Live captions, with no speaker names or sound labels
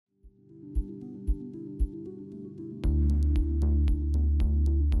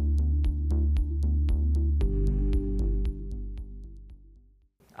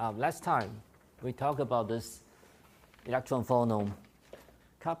last time we talked about this electron-phonon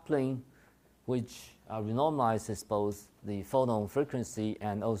coupling, which renormalizes both the phonon frequency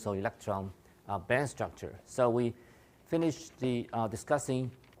and also electron band structure. So we finished the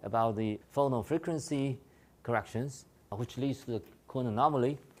discussing about the phonon frequency corrections, which leads to the Coulomb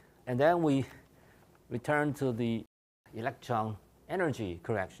anomaly, and then we return to the electron energy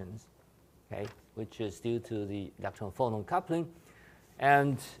corrections, okay, which is due to the electron-phonon coupling.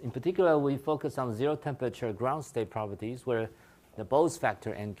 And in particular, we focus on zero temperature ground state properties where the Bose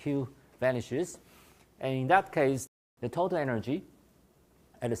factor NQ vanishes. And in that case, the total energy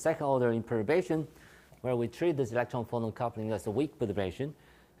at the second order in perturbation, where we treat this electron-phonon coupling as a weak perturbation,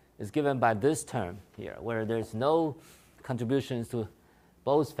 is given by this term here, where there's no contributions to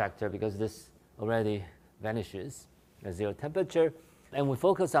Bose factor because this already vanishes at zero temperature. And we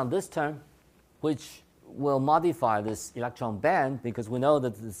focus on this term, which will modify this electron band, because we know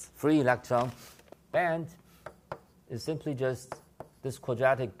that this free electron band is simply just this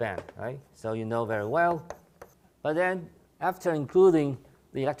quadratic band, right? So you know very well. But then after including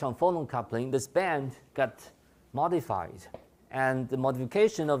the electron-phonon coupling, this band got modified. And the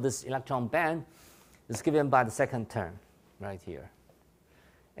modification of this electron band is given by the second term right here.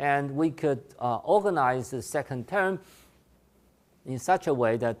 And we could organize the second term in such a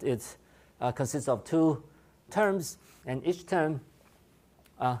way that it consists of two terms, and each term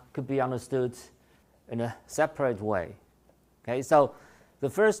could be understood in a separate way. Okay, so the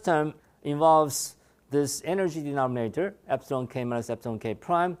first term involves this energy denominator, epsilon k minus epsilon k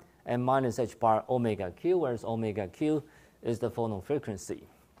prime, and minus h bar omega q, whereas omega q is the phonon frequency.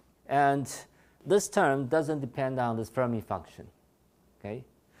 And this term doesn't depend on this Fermi function. Okay?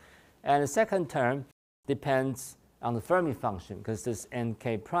 And the second term depends on the Fermi function, because this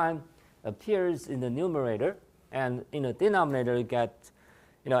nk prime appears in the numerator, and in the denominator you get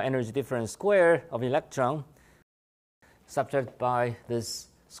energy difference square of electron subtracted by this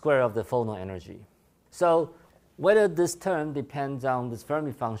square of the phonon energy. So whether this term depends on this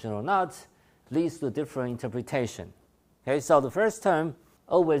Fermi function or not leads to a different interpretation. Okay, so the first term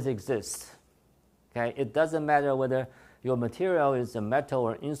always exists. Okay, it doesn't matter whether your material is a metal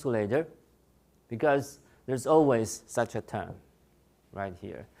or insulator, because there's always such a term right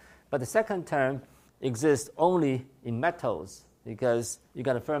here. But the second term exists only in metals, because you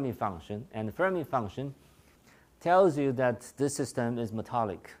got a Fermi function, and the Fermi function tells you that this system is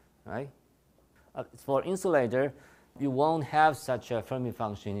metallic, right? For insulator, you won't have such a Fermi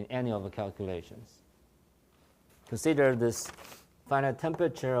function in any of the calculations. Consider this finite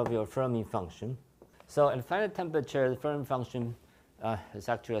temperature of your Fermi function. So at finite temperature, the Fermi function is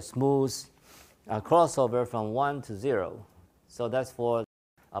actually a smooth crossover from 1 to 0. So that's for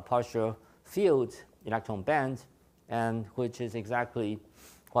a partial field electron band, and which is exactly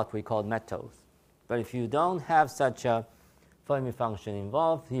what we call metals. But if you don't have such a Fermi function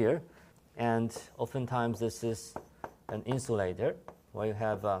involved here, and oftentimes this is an insulator where you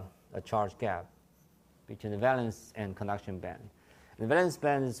have a charge gap between the valence and conduction band. The valence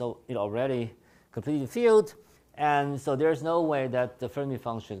band is already completely filled, and so there's no way that the Fermi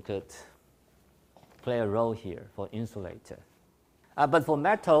function could play a role here for insulator. But for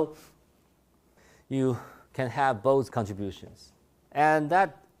metal, you can have both contributions. And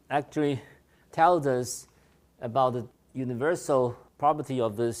that actually tells us about the universal property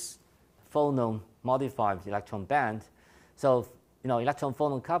of this phonon modified electron band. So,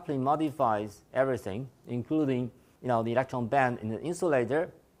 electron-phonon coupling modifies everything, including, the electron band in the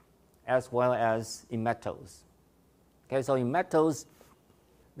insulator as well as in metals. Okay, so in metals,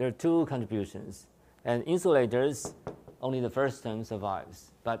 there are two contributions. And insulators, only the first term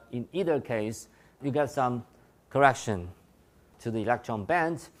survives. But in either case, you get some correction to the electron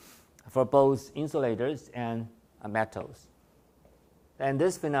band for both insulators and metals. And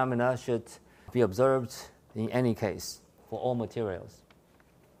this phenomena should be observed in any case for all materials.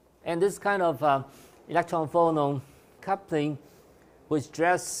 And this kind of electron-phonon coupling, which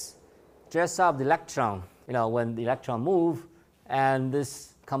dress up the electron, when the electron move, and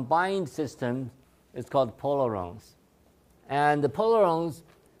this combined system is called Polarons. And the Polarons,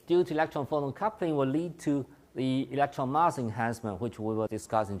 due to electron-phonon coupling, will lead to the electron mass enhancement, which we will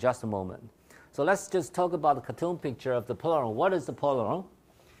discuss in just a moment. So let's just talk about the cartoon picture of the Polaron. What is the Polaron?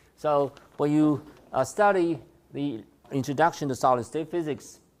 So when you study the introduction to solid-state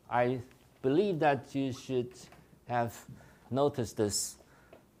physics, I believe that you should have noticed these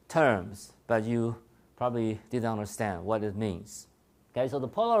terms, but you probably didn't understand what it means. Okay, so the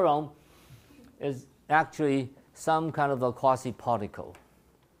Polaron is actually some kind of a quasi-particle.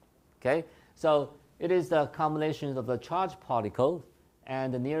 Okay, so it is the combination of the charged particle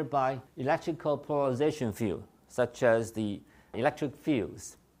and the nearby electrical polarization field, such as the electric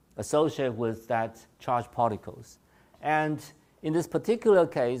fields associated with that charged particles. And in this particular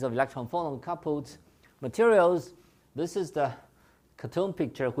case of electron-phonon coupled materials, this is the cartoon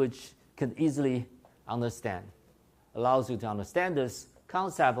picture which can easily understand, allows you to understand this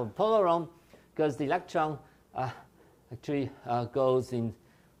concept of polaron, because the electron actually goes in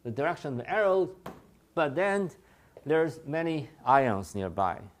the direction of the arrow, but then there's many ions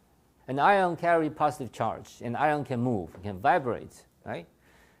nearby. An ion carry positive charge, and ion can move, can vibrate, right?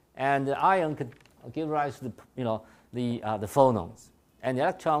 And the ion could give rise to the phonons, and the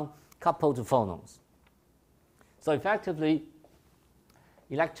electron coupled to phonons. So effectively,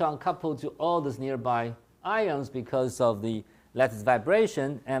 electron coupled to all these nearby ions because of the lattice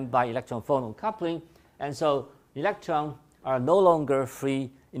vibration and by electron-phonon coupling, and so electrons are no longer free,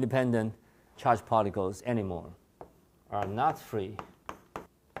 independent charged particles anymore, are not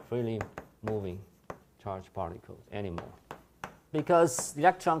freely moving charged particles anymore, because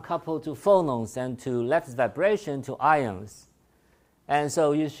electron coupled to phonons and to lattice vibration to ions. And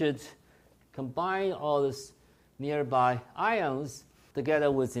so you should combine all these nearby ions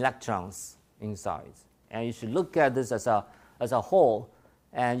together with electrons inside, and you should look at this as a whole,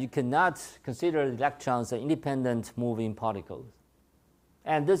 and you cannot consider the electrons as independent moving particles.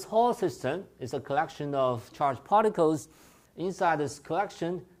 And this whole system is a collection of charged particles. Inside this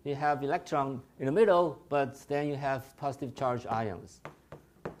collection, you have electron in the middle, but then you have positive charged ions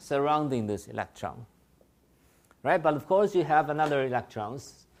surrounding this electron, right? But of course, you have another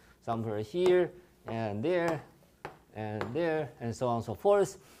electrons, somewhere here and there, and so on and so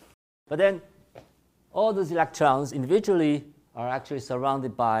forth. But then all those electrons individually are actually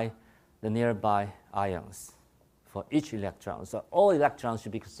surrounded by the nearby ions for each electron. So all electrons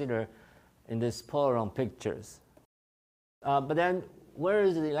should be considered in these polaron pictures. But then where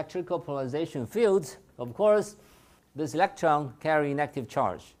is the electrical polarization field? Of course, this electron carry negative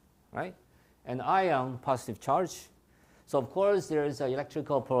charge, right? And ion positive charge. So of course there is an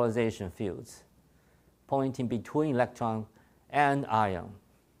electrical polarization field pointing between electron and ion.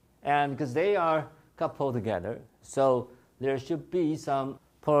 And because they are coupled together, so there should be some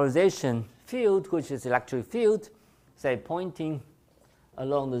polarization field, which is electric field, say pointing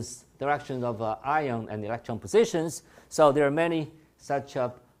along this direction of ion and electron positions. So there are many such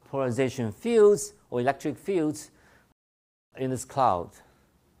polarization fields or electric fields in this cloud.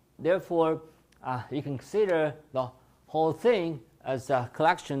 Therefore, you can consider the whole thing as a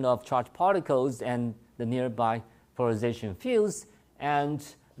collection of charged particles and the nearby polarization fields,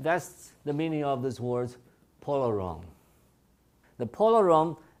 and that's the meaning of this word polaron. The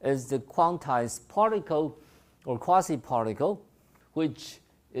polaron is the quantized particle or quasi-particle, which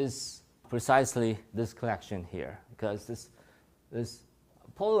is precisely this collection here, because this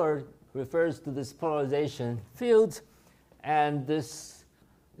polar refers to this polarization field, and this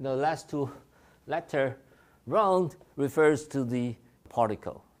last two letter round refers to the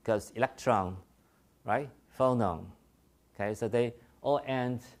particle, because electron, right, phonon. Okay, so they all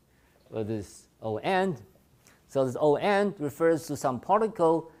end with this O end. So this O end refers to some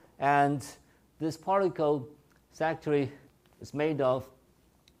particle, and this particle is made of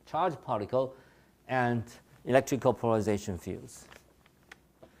charged particle and electrical polarization fields.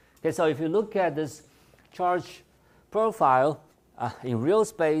 Okay, so if you look at this charge profile in real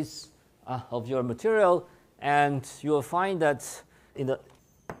space of your material, and you will find that in the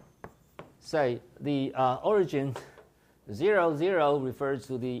origin 0, 0 refers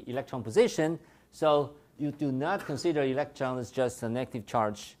to the electron position, so you do not consider electron as just a negative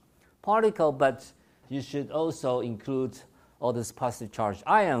charge particle, but you should also include all these positive charged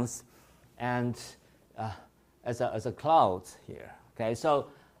ions and as a cloud here. Okay, so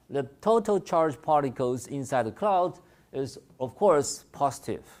the total charged particles inside the cloud is, of course,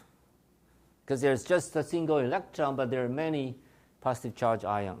 positive, because there's just a single electron, but there are many positive charged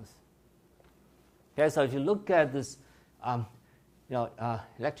ions. Okay, so if you look at this,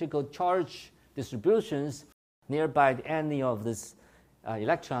 electrical charge distributions nearby any of this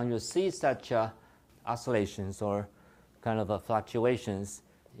electron, you'll see such oscillations or kind of fluctuations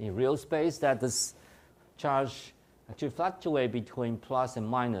in real space, that this charge actually fluctuate between plus and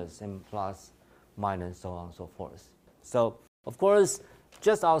plus, minus, so on and so forth. So, of course,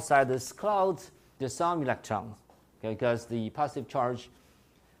 just outside this cloud, there's some electrons, okay, because the positive charge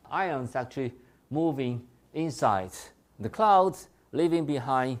ions actually moving inside the cloud, leaving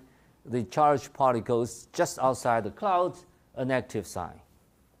behind the charged particles just outside the cloud, a negative sign.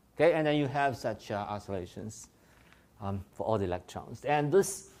 Okay, and then you have such oscillations for all the electrons. And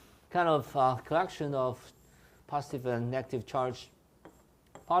this kind of collection of positive and negative charge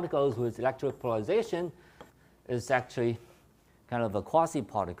particles with electric polarization is actually kind of a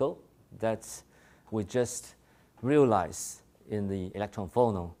quasi-particle that we just realized in the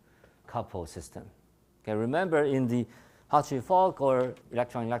electron-phonon coupled system. Okay, remember in the Hartree-Fock or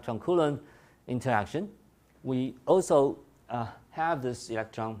electron-electron Coulomb interaction, we also have this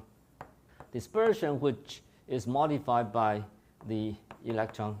electron dispersion which is modified by the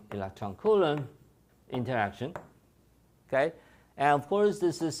electron-electron Coulomb interaction. Okay, and of course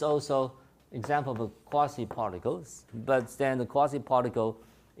this is also example of quasi-particles, but then the quasi-particle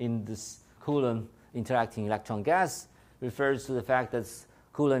in this Coulomb interacting electron gas refers to the fact that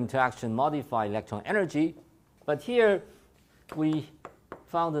Coulomb interaction modify electron energy. But here we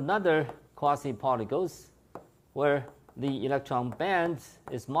found another quasi-particles where the electron band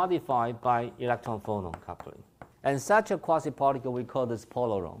is modified by electron-phonon coupling. And such a quasi-particle we call this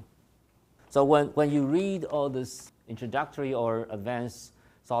Polaron. So when you read all this introductory or advanced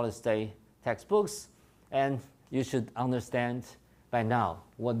solid-state textbooks, and you should understand by now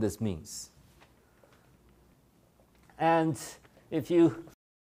what this means. And if you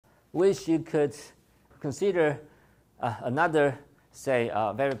wish, you could consider another, say,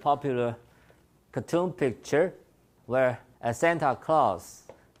 very popular cartoon picture where a Santa Claus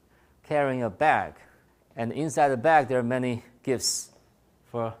carrying a bag, and inside the bag there are many gifts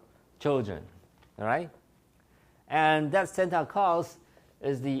for children, all right? And that Santa Claus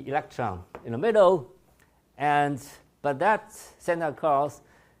is the electron in the middle, but that Santa Claus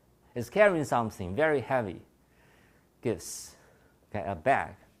is carrying something very heavy, gifts, okay, a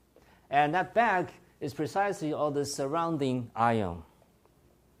bag. And that bag is precisely all the surrounding ion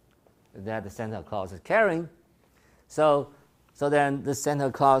that the Santa Claus is carrying. So then the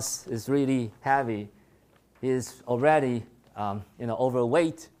Santa Claus is really heavy. He is already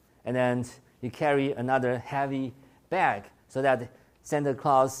overweight, and then you carry another heavy bag so that Santa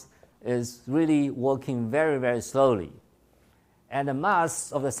Claus is really walking very, very slowly. And the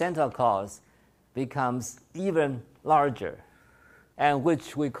mass of the Santa Claus becomes even larger, and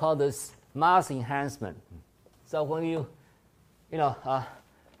which we call this mass enhancement. So when you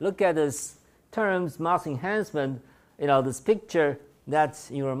look at this terms, mass enhancement, this picture that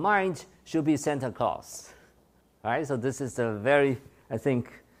in your mind should be Santa Claus. All right, so this is a very, I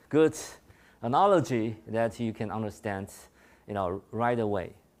think, good analogy that you can understand, right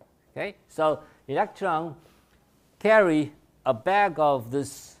away. Okay, so electron carry a bag of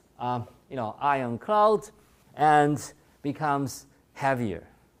this, ion cloud and becomes heavier.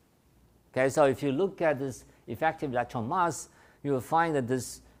 Okay, so if you look at this effective electron mass, you will find that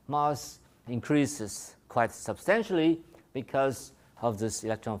this mass increases quite substantially because of this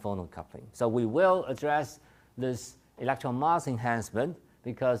electron-phonon coupling. So we will address this electron mass enhancement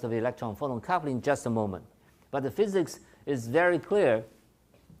because of the electron-phonon coupling in just a moment. But the physics is very clear.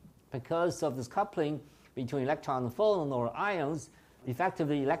 Because of this coupling between electron and phonon or ions,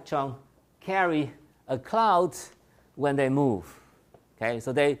 effectively electron carry a cloud when they move. Okay,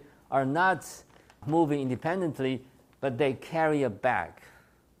 so they are not moving independently, but they carry a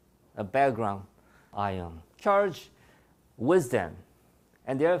background ion charge with them.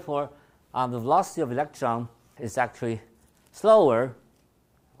 And therefore, the velocity of electron is actually slower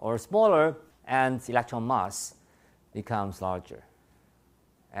or smaller, and electron mass becomes larger.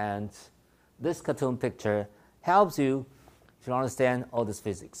 And this cartoon picture helps you to understand all this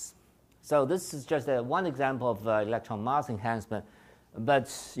physics. So this is just one example of electron mass enhancement, but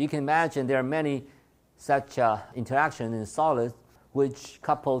you can imagine there are many such interactions in solids which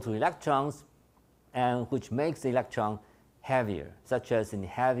couple to electrons and which makes the electron heavier, such as in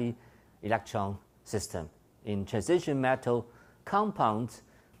heavy electron system. In transition metal compounds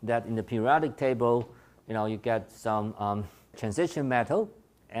that in the periodic table, you get some transition metal,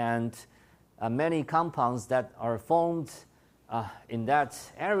 and many compounds that are formed in that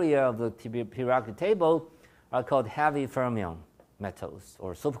area of the periodic table are called heavy fermion metals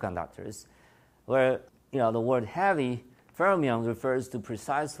or superconductors, where the word heavy fermion refers to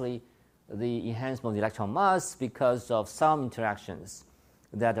precisely the enhancement of the electron mass because of some interactions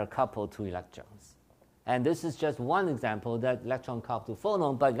that are coupled to electrons. And this is just one example that electron coupled to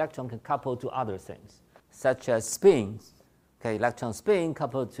phonon, but electron can couple to other things, such as spins. Okay, electron spin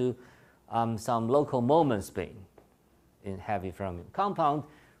coupled to some local moment spin in heavy fermion compound,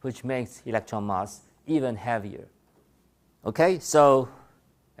 which makes electron mass even heavier. Okay, so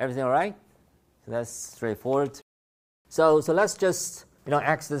everything all right? So that's straightforward. So let's just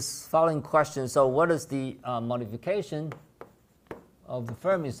ask this following question. So what is the modification of the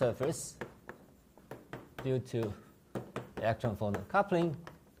Fermi surface due to electron-phonon coupling?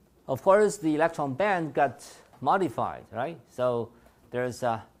 Of course, the electron band got modified, right? So there's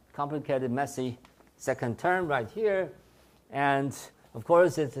a complicated, messy second term right here. And of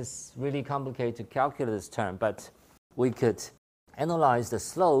course, it is really complicated to calculate this term, but we could analyze the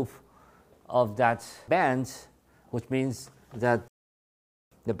slope of that band, which means that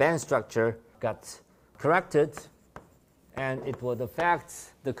the band structure got corrected, and it would affect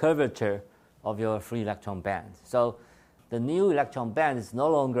the curvature of your free electron band. So the new electron band is no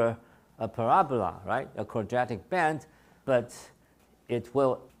longer a parabola, right, a quadratic band, but it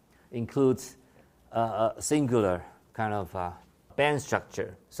will include a singular kind of band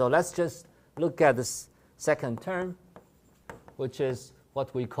structure. So let's just look at this second term, which is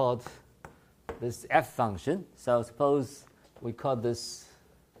what we called this f function. So suppose we call this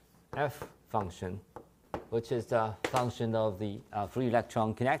f function, which is the function of the free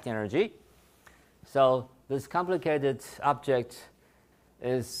electron kinetic energy. So this complicated object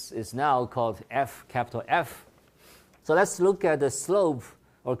is now called f, capital F. So let's look at the slope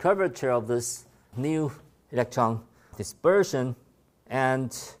or curvature of this new electron dispersion,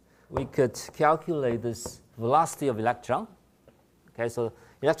 and we could calculate this velocity of electron. Okay, so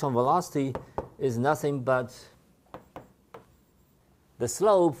electron velocity is nothing but the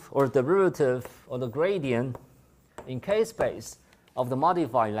slope or derivative or the gradient in k space of the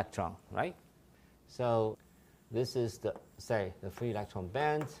modified electron, right? So this is the, say, the free electron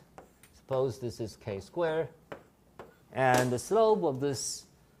band. Suppose this is k squared, and the slope of this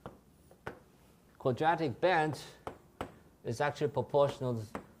quadratic band is actually proportional to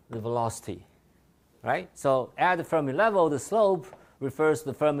the velocity, right? So at the Fermi level, the slope refers to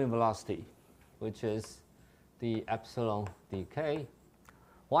the Fermi velocity, which is the epsilon dk.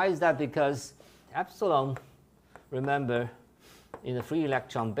 Why is that? Because epsilon, remember, in the free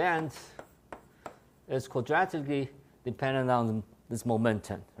electron band is quadratically dependent on this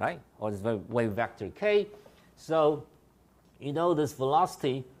momentum, right? Or this wave vector k. So you know this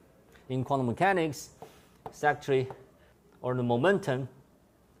velocity in quantum mechanics is actually, or the momentum,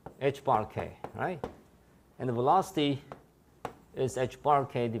 h bar k, right? And the velocity is h bar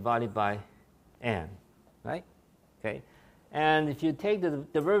k divided by n, right? Okay. And if you take the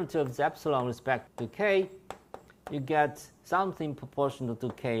derivative of epsilon with respect to k, you get something proportional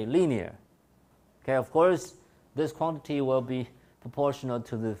to k linear. Okay, of course, this quantity will be proportional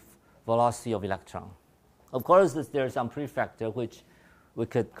to the velocity of electron. Of course, there is some prefactor which we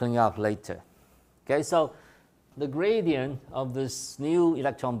could clean up later. Okay, so the gradient of this new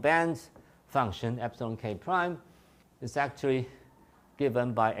electron band function, epsilon k prime, is actually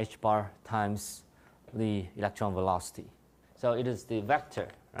given by h bar times the electron velocity. So it is the vector,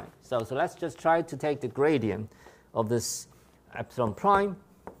 right? So let's just try to take the gradient of this epsilon prime.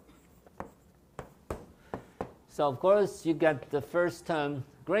 So of course, you get the first term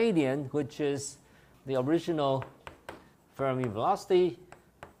gradient, which is the original Fermi velocity,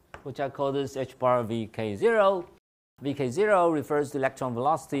 which I call this h bar vk0. vk0 refers to electron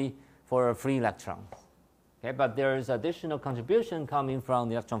velocity for a free electron. Okay, but there is additional contribution coming from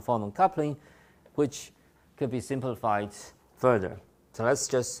the electron phonon coupling, which could be simplified further. So let's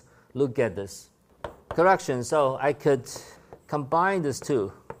just look at this. Correction, so I could combine these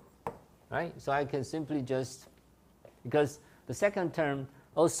two, right? So I can simply just, because the second term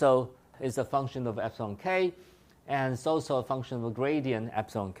also is a function of epsilon k, and it's also a function of a gradient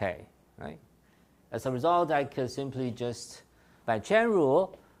epsilon k, right? As a result, I could simply just, by chain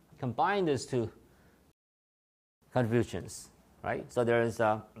rule, combine these two contributions, right? So there is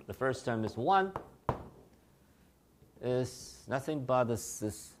the first term is 1, is nothing but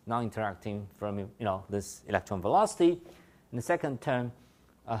this non-interacting from this electron velocity, and the second term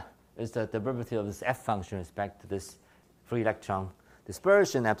is the derivative of this f function with respect to this free electron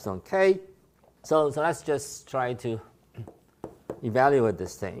dispersion epsilon k. So let's just try to evaluate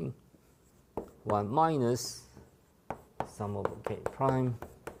this thing. 1 minus sum over k prime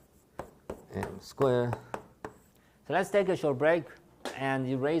m squared. So let's take a short break and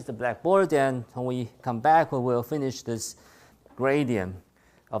erase the blackboard, and when we come back, we will finish this gradient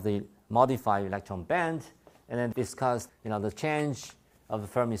of the modified electron band and then discuss the change of the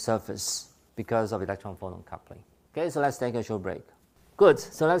Fermi surface because of electron phonon coupling. Okay, so let's take a short break. Good,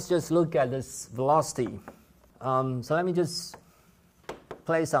 so let's just look at this velocity. So let me just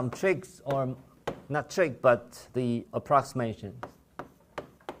play some tricks, or not trick, but the approximation.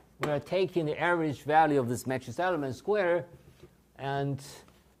 We are taking the average value of this matrix element square and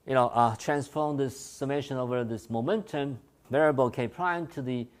transform this summation over this momentum variable k prime to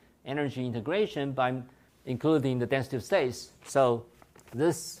the energy integration by including the density of states. So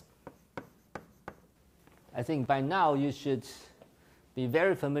this, I think by now you should be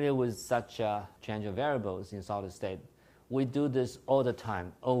very familiar with such change of variables in solid state. we do this all the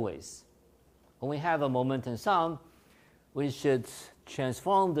time, always. When we have a momentum sum, we should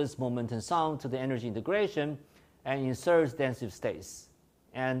transform this momentum sum to the energy integration and insert density states.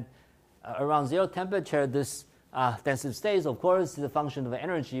 And around zero temperature, this density states, of course, is a function of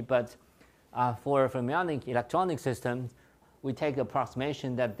energy, but for fermionic electronic system, we take the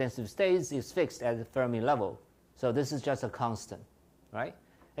approximation that density states is fixed at the Fermi level. So this is just a constant, right?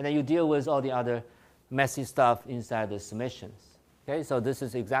 And then you deal with all the other messy stuff inside the summations. Okay, so this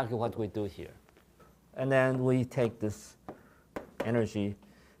is exactly what we do here. And then we take this energy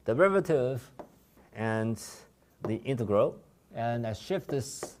derivative and the integral, and I shift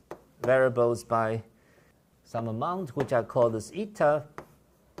this variables by some amount, which I call this eta.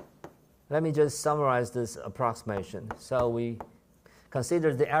 Let me just summarize this approximation. So we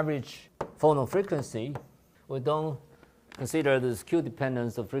consider the average phonon frequency. We don't consider this Q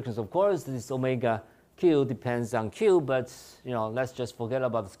dependence of frequency. Of course, this omega Q depends on Q, but let's just forget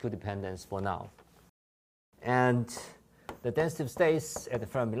about this Q dependence for now. And the density of states at the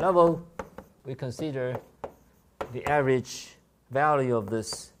Fermi level, we consider the average value of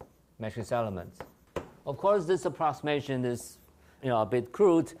this matrix element. Of course, this approximation is a bit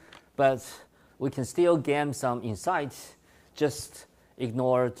crude, but we can still gain some insight. Just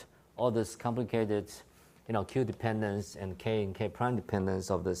ignored all this complicated Q dependence and K and K prime dependence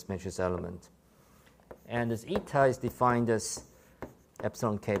of this matrix element. And this eta is defined as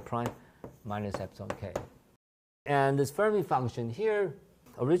epsilon K prime minus epsilon K. And this Fermi function here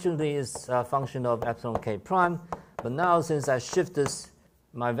originally is a function of epsilon K prime, but now since I shift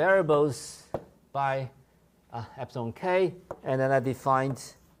my variables by epsilon K, and then I defined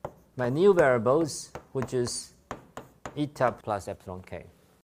my new variables, which is eta plus epsilon K.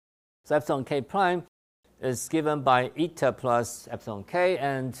 So epsilon K prime is given by eta plus epsilon K,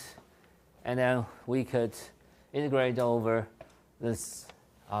 and then we could integrate over this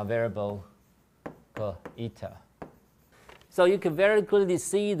variable called eta. So you can very clearly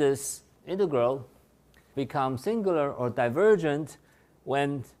see this integral become singular or divergent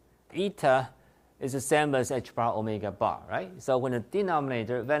when eta is the same as h bar omega bar, right? So when the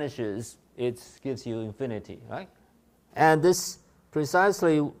denominator vanishes, it gives you infinity, right? And this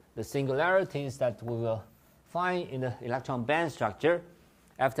precisely the singularities that we will find in the electron band structure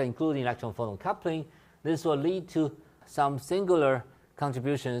after including electron photon coupling. This will lead to some singular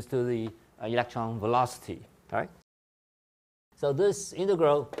contributions to the electron velocity, right? So this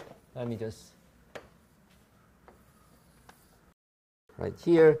integral, let me just right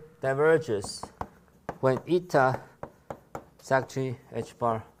here, diverges when eta is actually h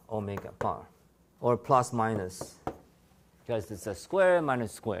bar omega bar, or plus minus, because it's a square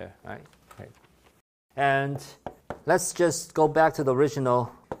minus square, right? Okay. And let's just go back to the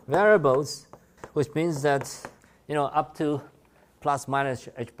original variables, which means that up to plus minus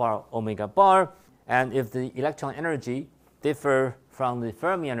h bar omega bar, and if the electron energy differ from the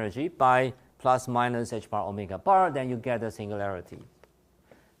Fermi energy by plus minus h bar omega bar, then you get a singularity.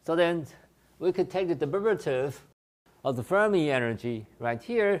 So then we could take the derivative of the Fermi energy right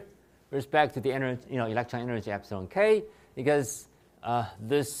here with respect to the electron energy epsilon K, because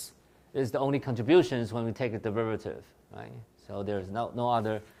this is the only contributions when we take the derivative, right? So there's no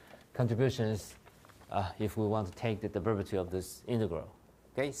other contributions if we want to take the derivative of this integral.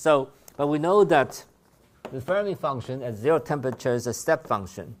 Okay, so but we know that the Fermi function at zero temperature is a step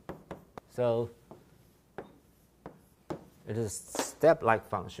function. So it is a step-like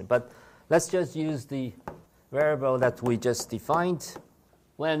function. But let's just use the variable that we just defined.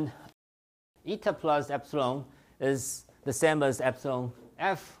 When eta plus epsilon is the same as epsilon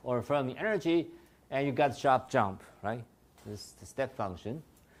f, or Fermi energy, and you got sharp jump, right? This is the step function.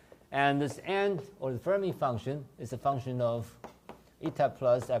 And this n, or the Fermi function, is a function of eta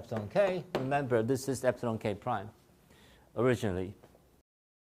plus epsilon k. Remember, this is epsilon k prime originally.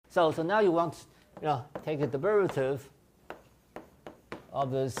 So now you want to take the derivative of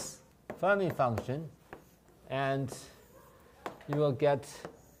this Fermi function, and you will get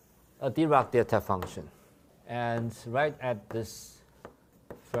a Dirac delta function. And right at this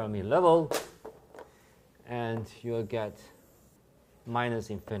Fermi level, and you will get minus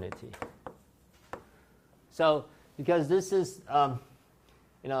infinity. So because this is a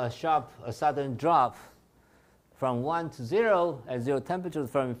sudden drop from 1 to 0 at zero temperature of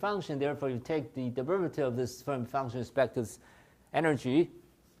the Fermi function, therefore you take the derivative of this Fermi function with respect to this energy,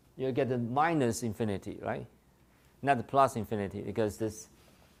 you get the minus infinity, right? Not the plus infinity, because this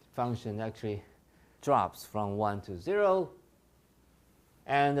function actually drops from 1 to 0.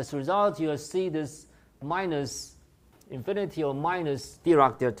 And as a result, you'll see this minus infinity or minus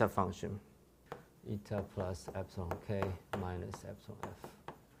Dirac delta function. eta plus epsilon k minus epsilon f.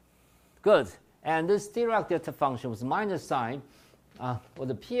 Good. And this Dirac delta function with minus sign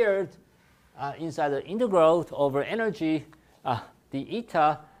would appear inside the integral over energy, the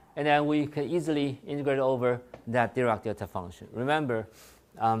eta, and then we can easily integrate over that Dirac delta function. Remember,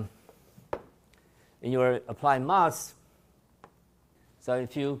 in your applied mass, so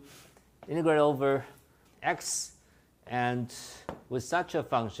if you integrate over x and with such a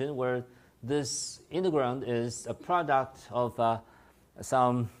function where this integrand is a product of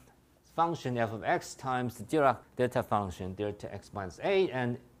some function f of x times the Dirac delta function delta x minus a,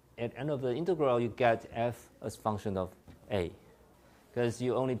 and at the end of the integral you get f as function of a, because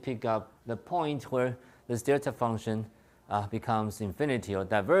you only pick up the point where this delta function becomes infinity or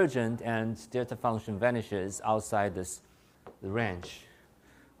divergent, and delta function vanishes outside the range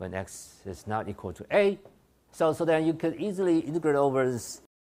when x is not equal to a. So then you could easily integrate over this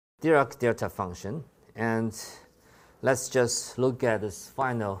Dirac delta function, and let's just look at this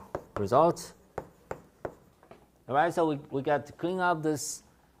final result. All right, so we got to clean up this,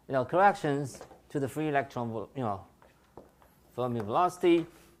 corrections to the free electron, Fermi velocity,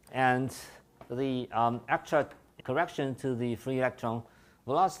 and the actual correction to the free electron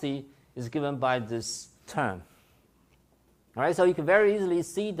velocity is given by this term. All right, so you can very easily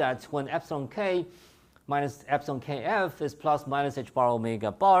see that when epsilon k minus epsilon kf is plus minus h bar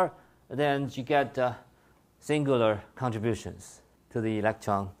omega bar, then you get singular contributions to the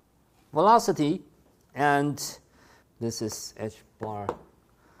electron velocity, and this is h bar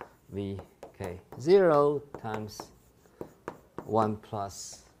vk0 times 1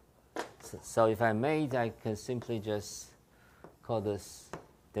 plus. So if I made, I can simply just call this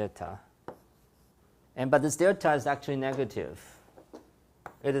delta. But this delta is actually negative.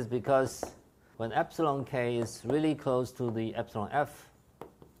 It is because when epsilon k is really close to the epsilon f,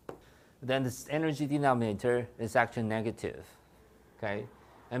 then this energy denominator is actually negative. Okay?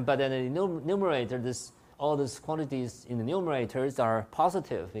 But then in the numerator, all these quantities in the numerators are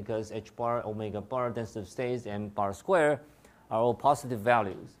positive because h bar, omega bar, density of states, and bar square are all positive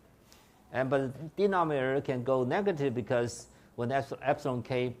values. But the denominator can go negative because when epsilon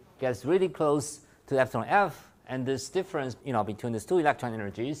k gets really close to epsilon f, and this difference between these two electron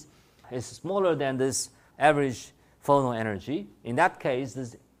energies is smaller than this average phonon energy. In that case,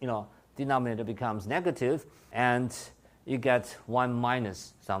 this denominator becomes negative, and you get 1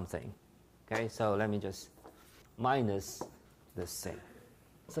 minus something. Okay, so let me just minus this thing.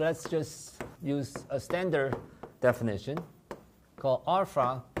 So let's just use a standard definition called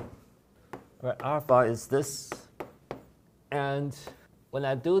alpha, where alpha is this. And when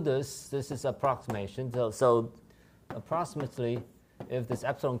I do this, this is approximation. So approximately, if this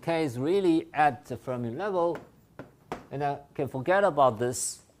epsilon k is really at the Fermi level, and I can forget about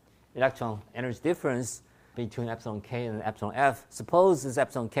this electron energy difference between epsilon k and epsilon f. Suppose this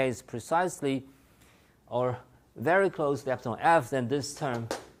epsilon k is precisely or very close to epsilon f, then this term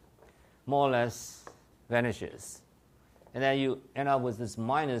more or less vanishes. And then you end up with this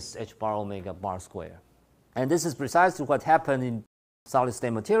minus h bar omega bar square. And this is precisely what happened in solid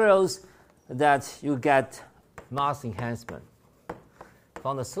state materials, that you get mass enhancement.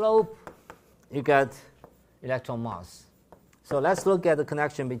 From the slope, you get electron mass. So let's look at the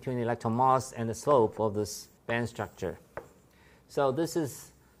connection between electron mass and the slope of this band structure. So this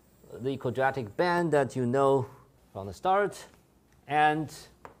is the quadratic band that you know from the start. And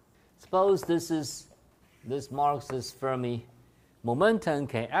suppose this marks this Fermi momentum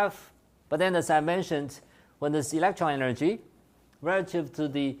kf. But then, as I mentioned, when this electron energy relative to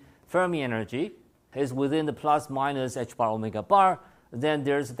the Fermi energy is within the plus minus h bar omega bar, then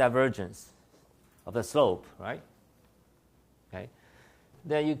there's a divergence of the slope, right? Okay.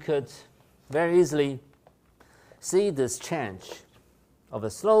 Then you could very easily see this change of the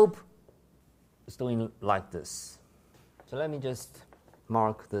slope is doing like this. So let me just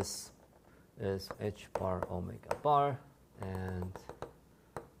mark this as h bar omega bar, and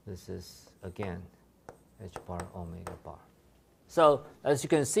this is again h bar omega bar. So as you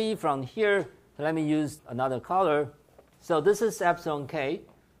can see from here, let me use another color. So this is epsilon k,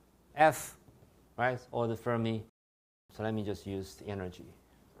 f, right, or the Fermi. So let me just use the energy,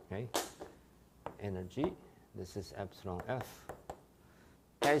 okay? Energy, this is epsilon f.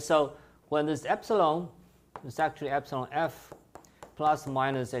 Okay, so when this epsilon is actually epsilon f plus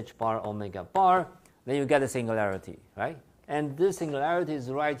minus h bar omega bar, then you get a singularity, right? And this singularity is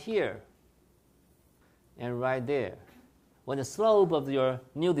right here and right there. When the slope of your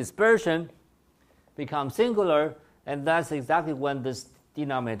new dispersion becomes singular, and that's exactly when this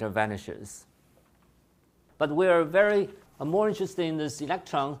denominator vanishes. But we are very I'm more interested in this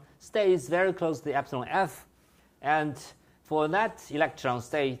electron stays very close to the epsilon f, and for that electron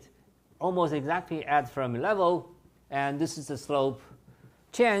state almost exactly at Fermi level, and this is the slope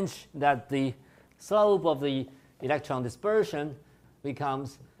change, that the slope of the electron dispersion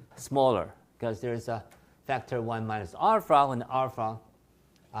becomes smaller because there's a factor 1 minus alpha when alpha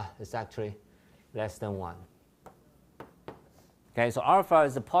is actually less than 1. Okay, so alpha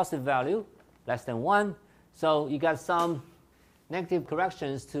is a positive value, less than 1. So you got some negative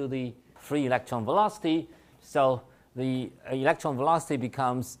corrections to the free electron velocity. So the electron velocity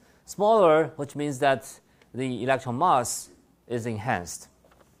becomes smaller, which means that the electron mass is enhanced.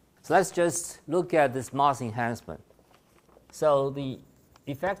 So let's just look at this mass enhancement. So the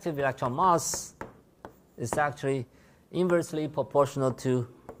effective electron mass is actually inversely proportional to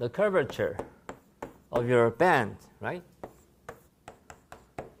the curvature of your band, right?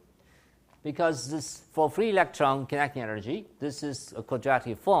 Because this, for free electron kinetic energy, this is a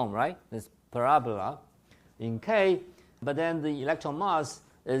quadratic form, right? This parabola in K, but then the electron mass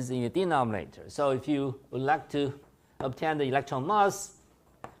is in the denominator. So if you would like to obtain the electron mass,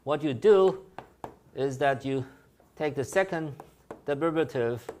 what you do is that you take the second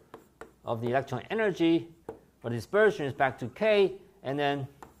derivative of the electron energy for dispersion is back to K, and then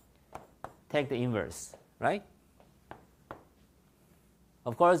take the inverse, right?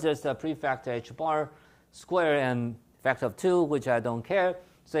 Of course, there's a prefactor h bar square and factor of 2, which I don't care.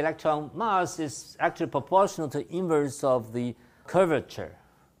 So electron mass is actually proportional to inverse of the curvature,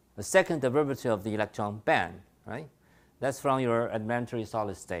 the second derivative of the electron band, right? That's from your elementary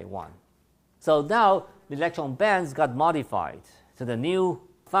solid state 1. So now the electron bands got modified to the new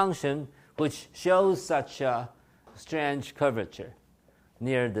function, which shows such a strange curvature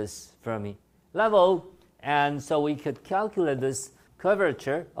near this Fermi level. And so we could calculate this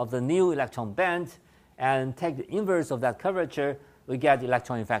curvature of the new electron band and take the inverse of that curvature, we get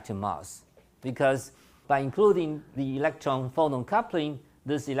electron effective mass. Because by including the electron phonon coupling,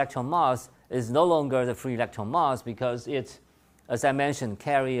 this electron mass is no longer the free electron mass because it, as I mentioned,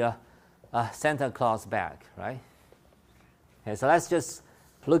 carry a Santa Claus bag, right? Okay, so let's just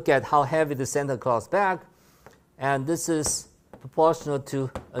look at how heavy the Santa Claus bag, and this is proportional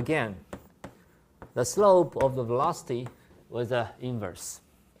to, again, the slope of the velocity with the inverse.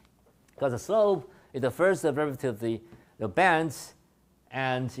 Because the slope is the first derivative of the bands,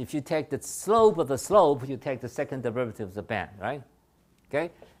 and if you take the slope of the slope, you take the second derivative of the band, right?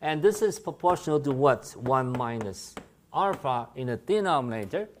 Okay? And this is proportional to what? 1 minus alpha in the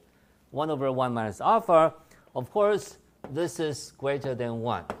denominator, 1 over 1 minus alpha. Of course, this is greater than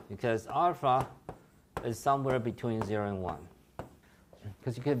 1 because alpha is somewhere between 0 and 1.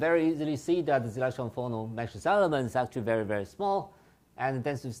 Because you can very easily see that this electron phonon matrix element is actually very, very small, and the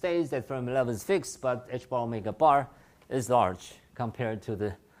density states that Fermi level is fixed, but h bar omega bar is large compared to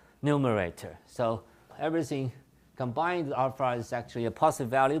the numerator. So everything combined, alpha is actually a positive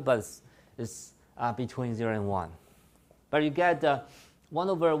value, but it's between 0 and 1. But you get 1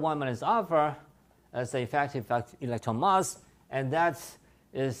 over 1 minus alpha as the effective electron mass, and that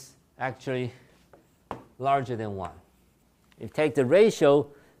is actually larger than 1. If you take the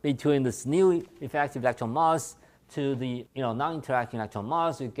ratio between this new effective electron mass to the non-interacting electron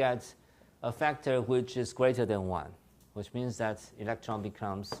mass, you get a factor which is greater than 1, which means that electron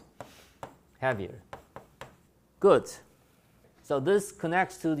becomes heavier. Good. So this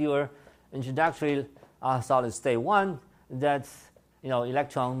connects to your introductory solid state 1, that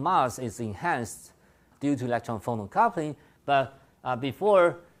electron mass is enhanced due to electron phonon coupling. But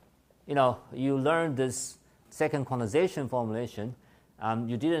before you learned this second quantization formulation,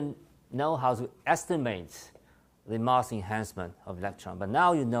 you didn't know how to estimate the mass enhancement of electron. But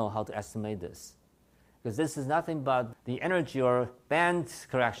now you know how to estimate this, because this is nothing but the energy or band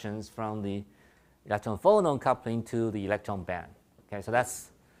corrections from the electron phonon coupling to the electron band. Okay, so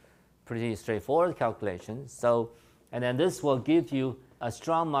that's pretty straightforward calculation. So, and then this will give you a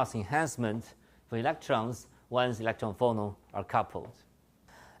strong mass enhancement for electrons once electron phonon are coupled.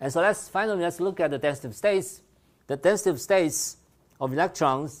 And so let's look at the density states. The density states of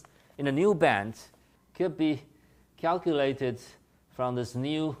electrons in a new band could be calculated from this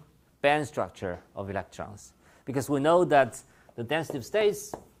new band structure of electrons, because we know that the density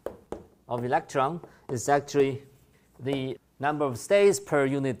states of electron is actually the number of states per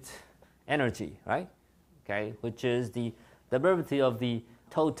unit energy, right? Okay, which is the derivative of the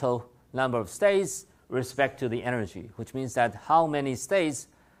total number of states with respect to the energy, which means that how many states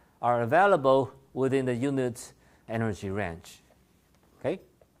are available within the unit energy range. Okay?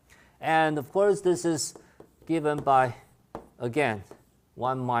 And of course, this is given by, again,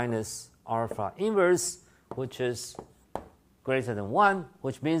 1 minus alpha inverse, which is greater than 1,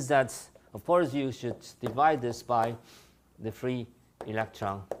 which means that, of course, you should divide this by the free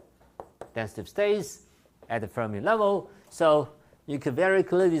electron density of states at the Fermi level. So you can very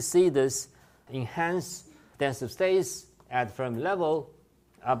clearly see this enhanced density of states at the Fermi level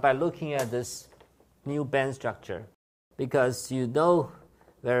by looking at this new band structure, because you know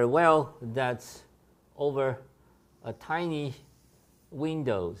very well that over a tiny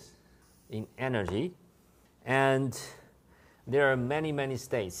windows in energy, and there are many, many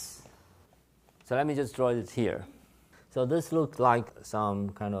states. So let me just draw it here. So this looks like some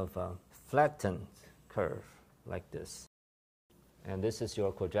kind of flattened curve like this. And this is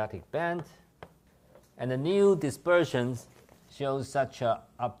your quadratic band. And the new dispersion shows such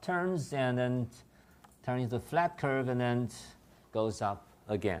upturns and then turns into a flat curve and then goes up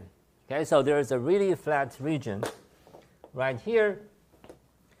again. Okay, so there is a really flat region right here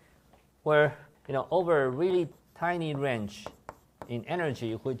where, over a really tiny range in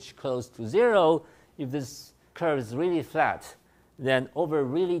energy, which close to 0, if this curve is really flat, then over a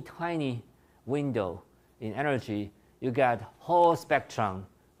really tiny window in energy, you get whole spectrum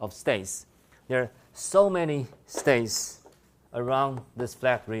of states. There are so many states around this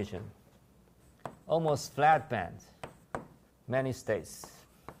flat region, almost flat band, many states.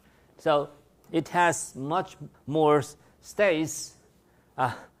 So it has much more states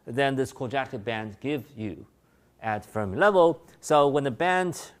than this quadratic band gives you at Fermi level. So when the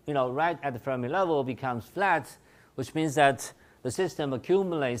band, right at the Fermi level becomes flat, which means that the system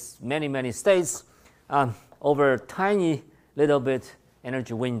accumulates many, many states over a tiny little bit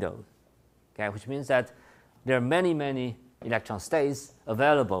energy window. Okay, which means that there are many, many electron states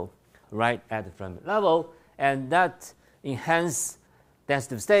available right at the Fermi level, and that enhanced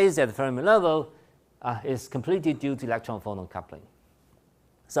density of states at the Fermi level is completely due to electron-phonon coupling.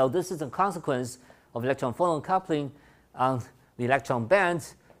 So this is a consequence of electron-phonon coupling on the electron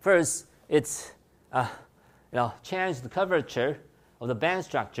band. First, it's changed the curvature of the band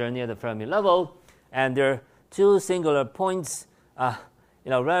structure near the Fermi level, and there are two singular points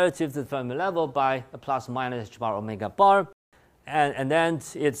relative to the Fermi level by a plus minus h bar omega bar, and then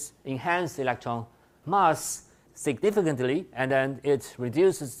it's enhanced electron mass significantly, and then it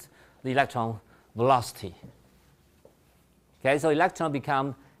reduces the electron velocity. Okay, so electron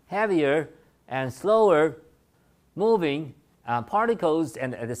become heavier and slower moving particles,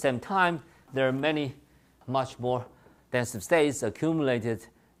 and at the same time, there are much more density states accumulated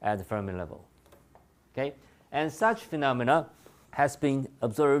at the Fermi level. Okay, and such phenomena has been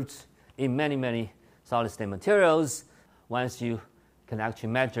observed in many, many solid-state materials. Once you can actually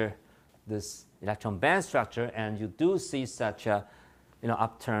measure this electron band structure, and you do see such a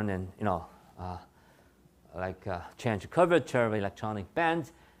upturn and change curvature of electronic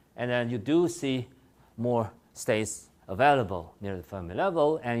band, and then you do see more states available near the Fermi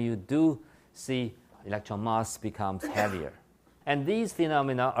level, and you do see electron mass becomes heavier. And these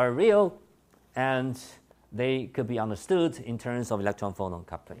phenomena are real, and they could be understood in terms of electron-phonon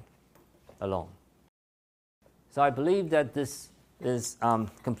coupling alone. So I believe that this is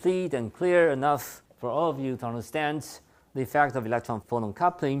complete and clear enough for all of you to understand the effect of electron-phonon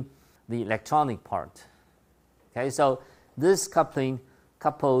coupling, the electronic part. Okay, so this coupling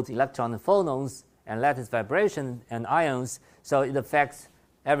coupled electron and phonons and lattice vibration and ions, so it affects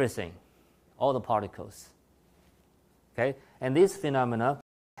everything, all the particles. Okay, and this phenomena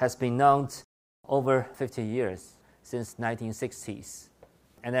has been known over 50 years, since 1960s.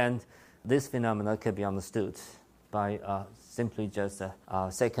 And then this phenomena can be understood by simply just a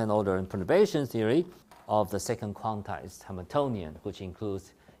second-order perturbation theory of the second quantized Hamiltonian, which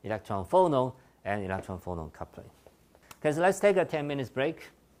includes electron-phonon and electron-phonon coupling. Okay, so let's take a 10 minutes break,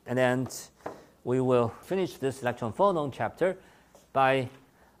 and then we will finish this electron-phonon chapter by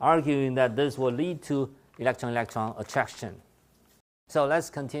arguing that this will lead to electron-electron attraction. So let's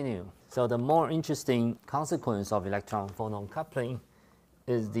continue. So the more interesting consequence of electron-phonon coupling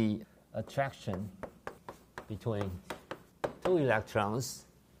is the attraction between two electrons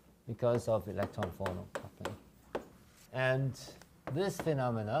because of electron-phonon coupling. And this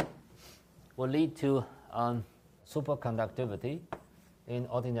phenomena will lead to superconductivity in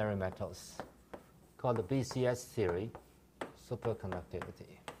ordinary metals, called the BCS theory,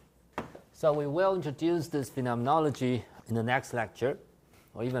 superconductivity. So we will introduce this phenomenology in the next lecture,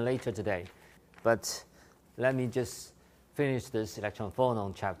 or even later today. But let me just finish this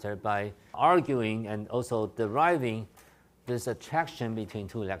electron-phonon chapter by arguing and also deriving this attraction between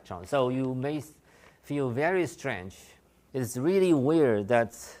two electrons. So you may feel very strange. It's really weird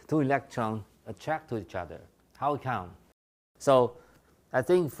that two electrons attract to each other. How come? So I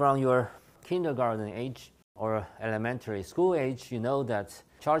think from your kindergarten age, or elementary school age, you know that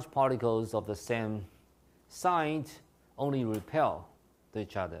charged particles of the same sign only repel to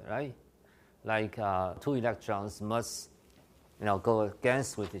each other, right? Like two electrons must go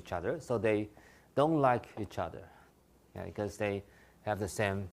against with each other, so they don't like each other, because they have the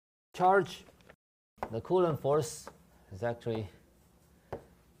same charge. The Coulomb force is actually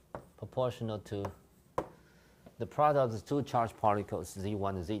proportional to the product of the two charged particles, Z1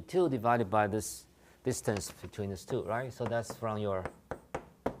 and Z2, divided by this distance between these two, right? So that's from your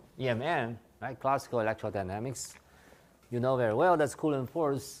EMN, right? Classical electrodynamics. You know very well that Coulomb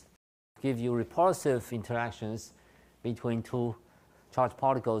force give you repulsive interactions between two charged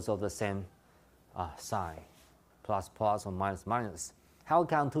particles of the same sign, plus plus or minus minus. How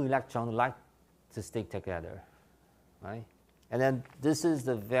can two electrons like to stick together, right? And then this is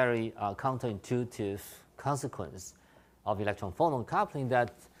the very counterintuitive consequence of electron-photon coupling,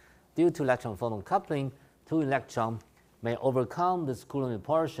 that due to electron-photon coupling, two electrons may overcome this Coulomb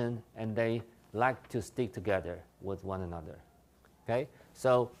repulsion, and they like to stick together with one another. Okay,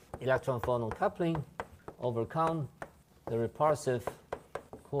 so electron-photon coupling overcome the repulsive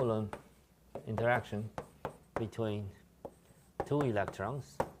Coulomb interaction between two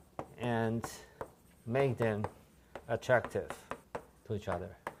electrons and make them attractive to each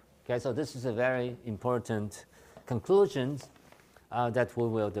other. Okay, so this is a very important conclusion that we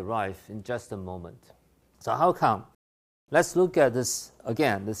will derive in just a moment. So how come? Let's look at this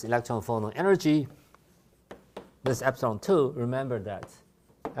again, this electron-photon energy, this epsilon 2. Remember that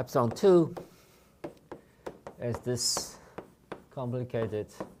epsilon 2 is this complicated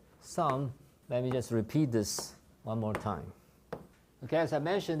sum. Let me just repeat this one more time. Okay, as I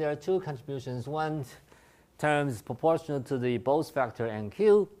mentioned, there are two contributions. One term is proportional to the Bose factor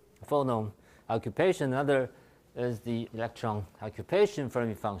NQ, photon occupation. Another is the electron occupation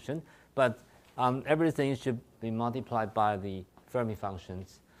Fermi function. But everything should be multiplied by the Fermi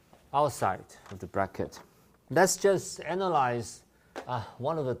functions outside of the bracket. Let's just analyze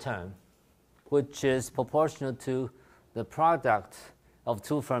one of the terms, which is proportional to the product of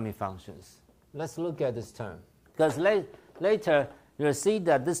two Fermi functions. Let's look at this term, because later you'll see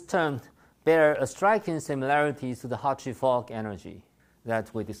that this term bears a striking similarity to the Hartree-Fock energy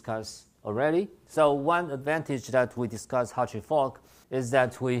that we discussed already. So one advantage that we discussed Hartree-Fock is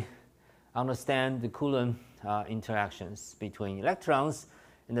that we understand the Coulomb interactions between electrons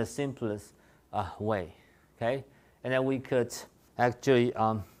in the simplest way. Okay, and then we could actually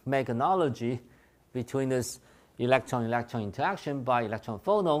make analogy between this electron-electron interaction by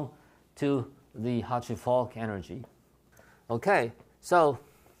electron-photon to the Hartree-Fock energy. Okay, so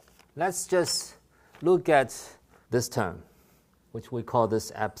let's just look at this term, which we call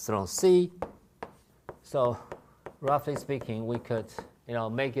this epsilon c. So roughly speaking, we could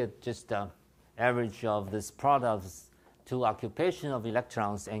make it just the average of this product to occupation of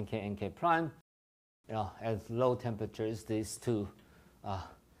electrons nk prime. At low temperatures, these two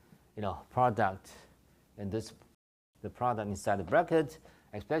product and the product inside the bracket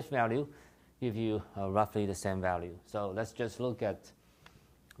expression value give you roughly the same value. So let's just look at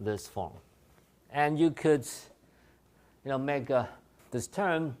this form, and you could make this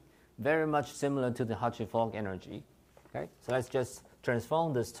term very much similar to the Hartree-Fock energy. Okay, so let's just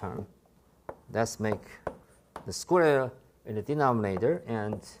transform this term. Let's make the square in the denominator,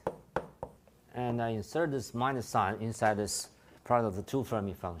 and I insert this minus sign inside this product of the two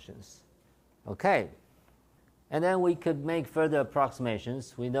Fermi functions. Okay, and then we could make further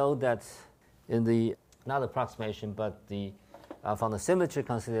approximations. We know that in the, not approximation, but the from the symmetry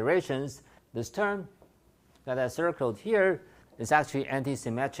considerations, this term that I circled here is actually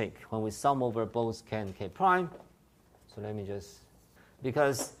anti-symmetric when we sum over both k and k prime. So let me just,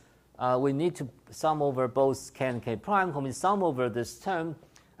 because we need to sum over both k and k prime. When we sum over this term,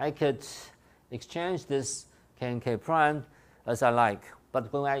 I could exchange this k and k prime as I like.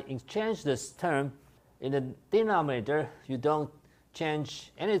 But when I exchange this term in the denominator, you don't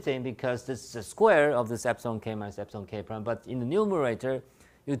change anything because this is a square of this epsilon k minus epsilon k prime. But in the numerator,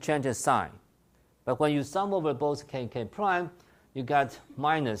 you change the sign. But when you sum over both k and k prime, you got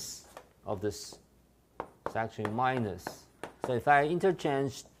minus of this. It's actually minus. So if I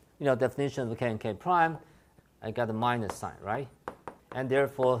interchange, definition of k and k prime, I got a minus sign, right? And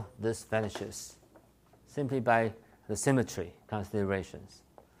therefore, this vanishes simply by the symmetry considerations.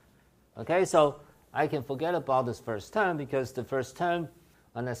 Okay, so I can forget about this first term because the first term,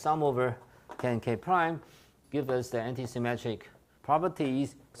 when I sum over k and k prime, gives us the anti-symmetric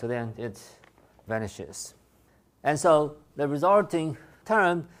properties, so then it vanishes. And so the resulting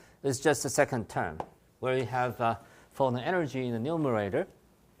term is just the second term, where you have photon energy in the numerator.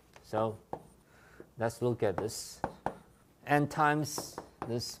 So let's look at this. N times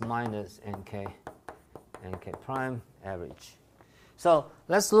this minus nk prime average. So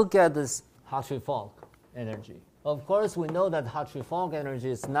let's look at this Hartree-Fock energy. Of course, we know that Hartree-Fock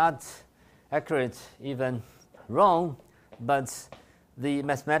energy is not accurate, even wrong, but the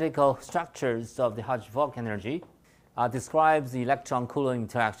mathematical structures of the Hartree-Fock energy describes the electron-Coulomb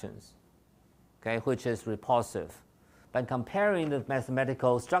interactions, okay, which is repulsive. By comparing the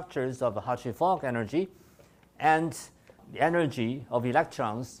mathematical structures of the Hartree-Fock energy and the energy of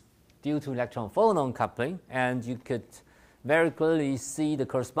electrons due to electron-phonon coupling, and you could very clearly see the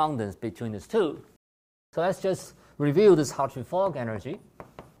correspondence between these two. So let's just review this Hartree-Fock energy.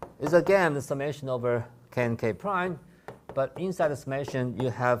 It's again the summation over k and k prime, but inside the summation you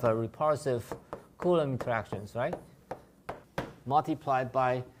have a repulsive Coulomb interactions, right? Multiplied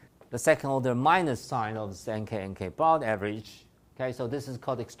by the second order minus sign of this nk broad average. Okay, so this is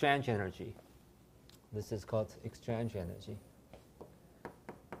called exchange energy. This is called exchange energy.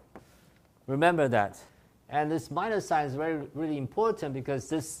 Remember that. And this minus sign is really important because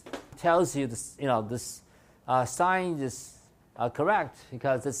this tells you this, this sign is correct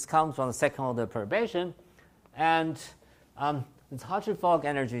because this comes from the second order perturbation. And this Hartree-Fock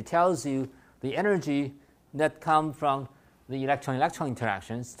energy tells you the energy that comes from the electron-electron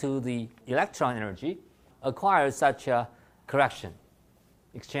interactions to the electron energy acquires such a correction,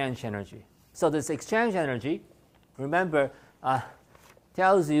 exchange energy. So this exchange energy, remember,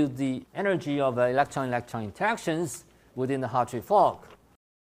 tells you the energy of electron-electron interactions within the Hartree-Fock.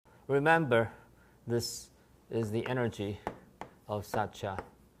 Remember, this is the energy of such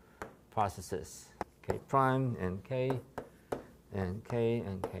processes. K prime and K and K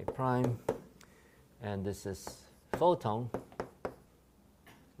and K prime. And this is photon,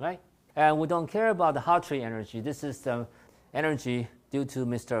 right? And we don't care about the Hartree energy. This is the energy due to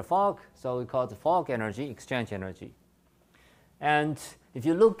Mr. Fock, so we call it the Fock energy, exchange energy. And if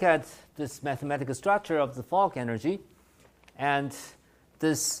you look at this mathematical structure of the Fock energy and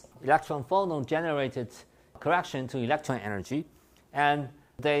this electron-phonon generated correction to electron energy, and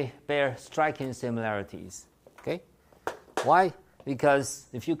they bear striking similarities. Okay? Why? Because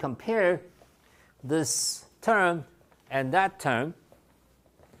if you compare this term and that term,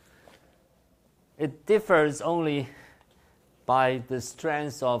 it differs only by the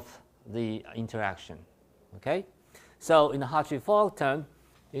strength of the interaction. Okay? So in the Hartree-Fock term,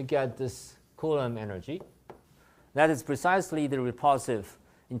 you get this Coulomb energy. That is precisely the repulsive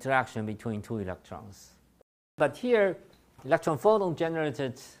interaction between two electrons. But here, electron-phonon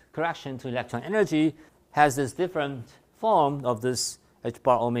generated correction to electron energy has this different form of this h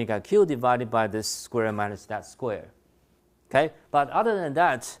bar omega q divided by this square minus that square. Okay? But other than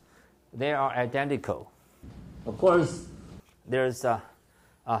that, they are identical. Of course, there's a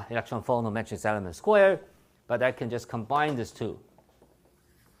electron-phonon matrix element square, but I can just combine these two.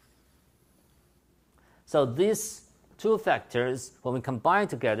 So these two factors, when we combine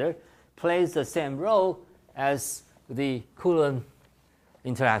together, plays the same role as the Coulomb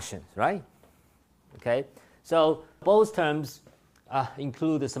interactions, right? Okay, so both terms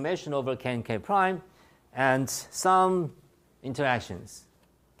include the summation over k and k prime and some interactions,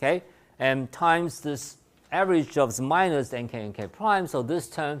 okay? And times this average of the minus nk and k prime, so this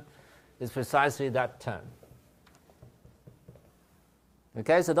term is precisely that term.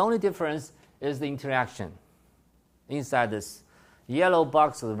 Okay, so the only difference is the interaction inside this yellow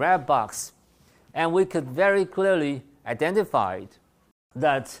box or the red box. And we could very clearly identify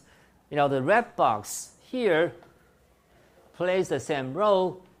that the red box here plays the same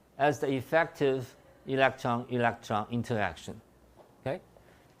role as the effective electron-electron interaction. Okay?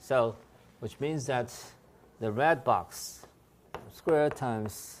 So, which means that the red box square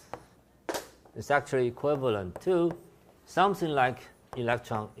times is actually equivalent to something like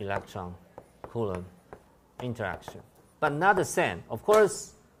electron-electron Coulomb interaction. But not the same. Of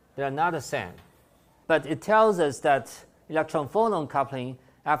course, they are not the same. But it tells us that electron-phonon coupling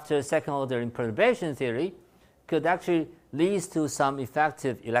after second-order perturbation theory could actually lead to some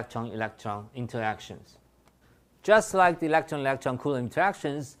effective electron-electron interactions. Just like the electron-electron Coulomb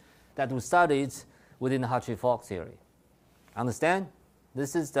interactions that we studied within the Hartree-Fock theory. Understand?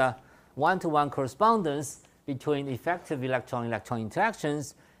 This is the one-to-one correspondence between effective electron-electron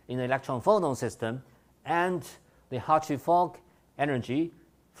interactions in the electron-phonon system and the Hartree-Fock energy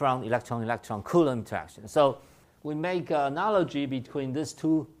from electron-electron Coulomb interaction. So we make an analogy between these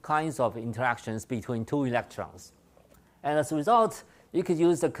two kinds of interactions between two electrons. And as a result, you could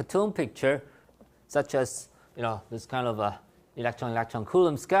use the cartoon picture, such as this kind of a electron-electron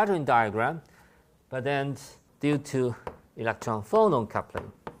Coulomb scattering diagram, but then due to electron-phonon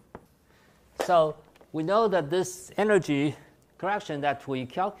coupling. So we know that this energy correction that we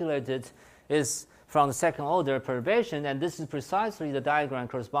calculated is from the second order perturbation, and this is precisely the diagram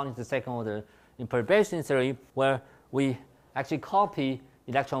corresponding to the second order in perturbation theory, where we actually copy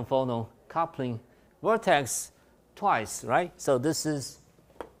electron phonon coupling vortex twice, right? So this is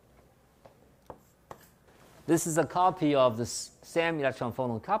a copy of the same electron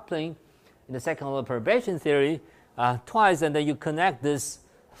phonon coupling in the second order perturbation theory twice, and then you connect this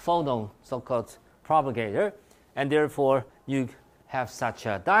phonon, so-called propagator, and therefore you have such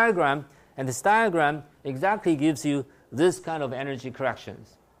a diagram, and this diagram exactly gives you this kind of energy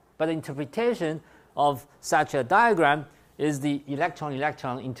corrections. But the interpretation of such a diagram is the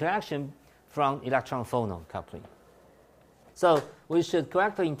electron-electron interaction from electron-phonon coupling. So we should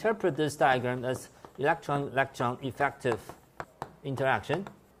correctly interpret this diagram as electron-electron effective interaction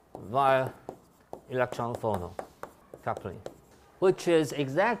via electron-phonon coupling, which is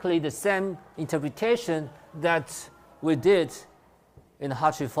exactly the same interpretation that we did in the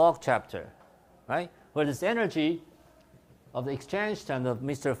Hartree-Fock chapter, right? Where this energy of the exchange term, of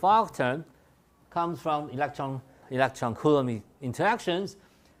Mr. Fock term, comes from electron Coulomb interactions,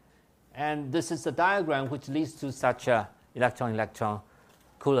 and this is the diagram which leads to such a electron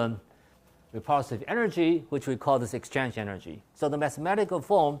Coulomb repulsive energy, which we call this exchange energy. So the mathematical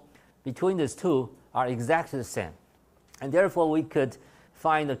form between these two are exactly the same, and therefore we could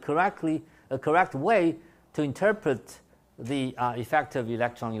find a correct way to interpret the effective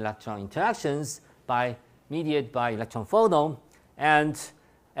electron-electron interactions mediated by electron phonon, and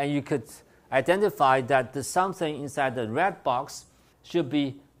you could identify that the something inside the red box should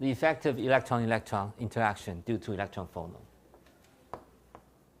be the effective electron-electron interaction due to electron phonon.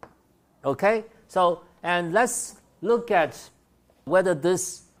 Okay, so and let's look at whether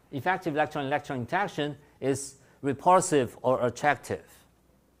this effective electron-electron interaction is repulsive or attractive.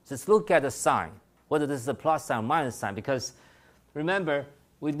 Just look at the sign, whether this is a plus sign or minus sign, because remember,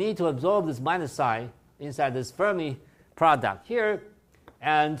 we need to absorb this minus sign inside this Fermi product here,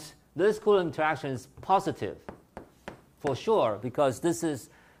 and this Coulomb interaction is positive for sure, because this is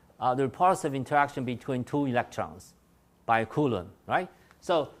the repulsive interaction between two electrons by Coulomb, right?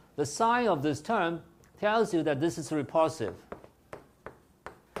 So the sign of this term tells you that this is repulsive.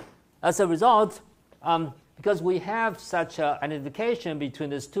 As a result, because we have such an identification between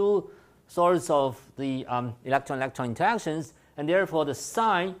these two sorts of the electron-electron interactions, and therefore the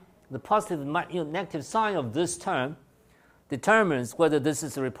sign, the positive and negative sign of this term determines whether this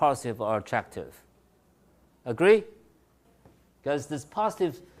is repulsive or attractive. Agree? Because this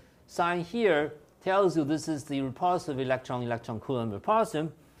positive sign here tells you this is the repulsive electron-electron Coulomb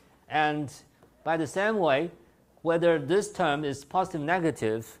repulsion, and by the same way, whether this term is positive or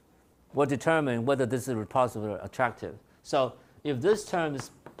negative will determine whether this is repulsive or attractive. So if this term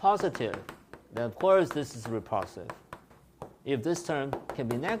is positive, then of course this is repulsive. If this term can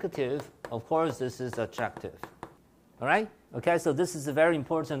be negative, of course this is attractive. All right? Okay, so this is a very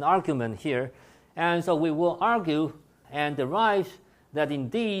important argument here. And so we will argue and derive that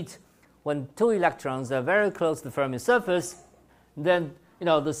indeed when two electrons are very close to the Fermi surface, then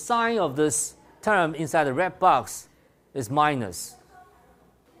the sign of this term inside the red box is minus.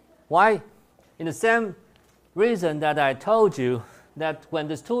 Why? In the same reason that I told you that when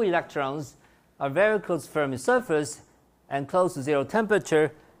these two electrons are very close to the Fermi surface and close to zero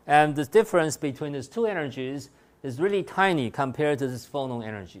temperature, and the difference between these two energies is really tiny compared to this phonon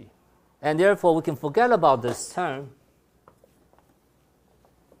energy. And therefore, we can forget about this term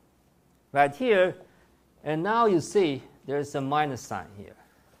right here, and now you see there's a minus sign here,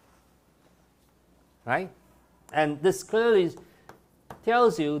 right? And this clearly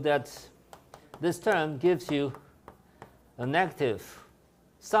tells you that this term gives you a negative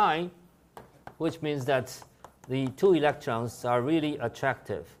sign, which means that the two electrons are really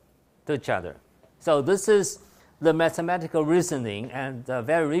attractive to each other. So this is the mathematical reasoning, and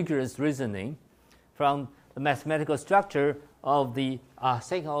very rigorous reasoning from the mathematical structure of the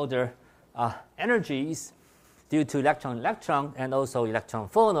second order energies due to electron-electron and also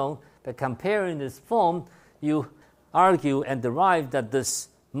electron-phonon. By comparing this form, you argue and derive that this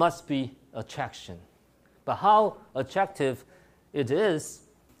must be attraction. But how attractive it is,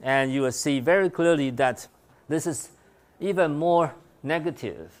 and you will see very clearly that this is even more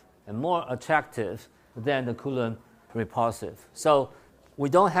negative and more attractive than the Coulomb repulsive. So we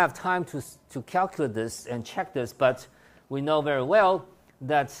don't have time to calculate this and check this, but we know very well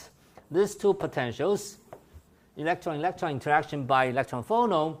that these two potentials, electron-electron interaction by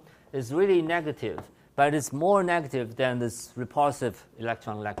electron-phonon, is really negative, but it's more negative than this repulsive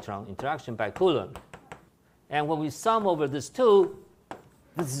electron-electron interaction by Coulomb. And when we sum over these two,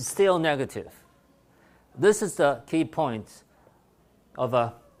 this is still negative. this is the key point of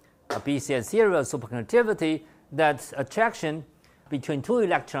a BCS theory of superconductivity, that attraction between two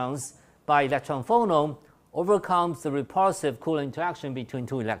electrons by electron phonon overcomes the repulsive Coulomb interaction between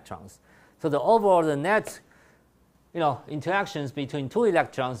two electrons. So the overall, the net interactions between two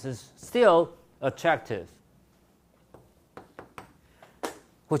electrons is still attractive,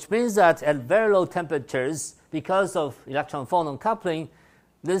 which means that at very low temperatures, because of electron phonon coupling,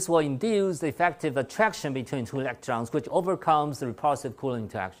 this will induce the effective attraction between two electrons, which overcomes the repulsive Coulomb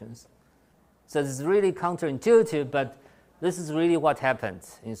interactions. So this is really counterintuitive, but this is really what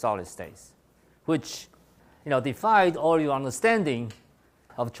happens in solid states, which defied all your understanding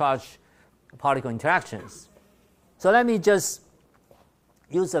of charge particle interactions. So let me just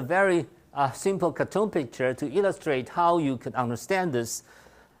use a very simple cartoon picture to illustrate how you could understand this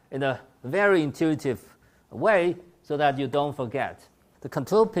in a very intuitive way so that you don't forget. The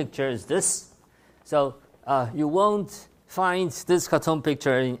cartoon picture is this. So you won't find this cartoon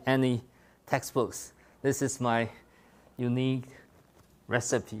picture in any textbooks. This is my unique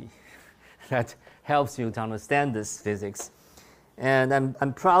recipe that helps you to understand this physics. And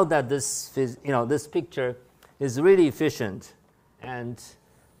I'm proud that this picture is really efficient. And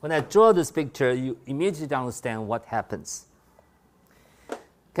when I draw this picture, you immediately understand what happens.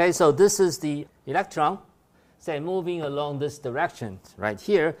 Okay, so this is the electron, say, moving along this direction right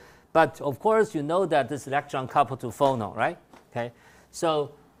here. But of course, you know that this electron coupled to phonon, right? Okay,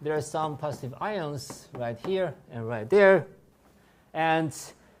 so there are some positive ions right here and right there. And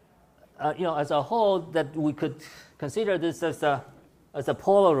as a whole, that we could consider this as a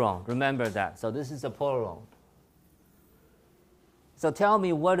polaron. Remember that. So this is a polaron. So tell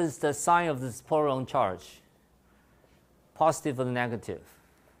me, what is the sign of this polaron charge? Positive or negative?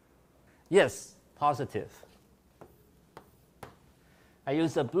 Yes, positive. I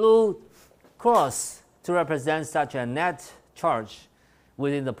use a blue cross to represent such a net charge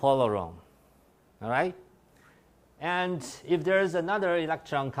within the polaron. All right? And if there is another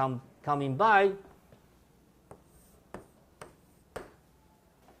electron coming by,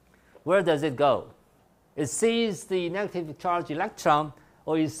 where does it go? It sees the negative charge electron,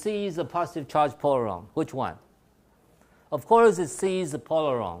 or it sees the positive charge polaron. Which one? Of course, it sees the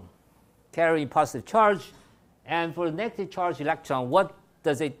polaron carrying positive charge. And for the negative charge electron, what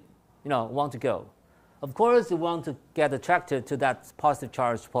does it want to go? Of course, it wants to get attracted to that positive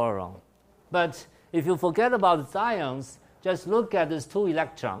charge polaron. But if you forget about its ions, just look at these two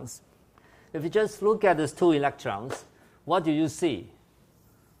electrons. If you just look at these two electrons, what do you see?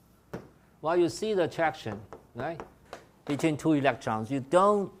 Well, you see the attraction, right, between two electrons. You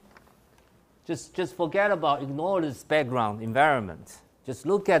don't just forget about, ignore this background environment. Just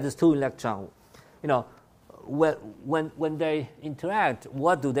look at these two electrons. When they interact,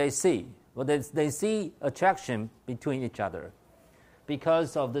 what do they see? Well, they see attraction between each other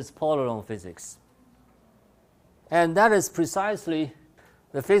because of this polaron physics. And that is precisely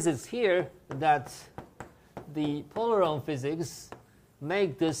the physics here, that the polaron physics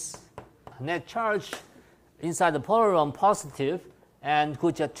make this net charge inside the polaron positive, and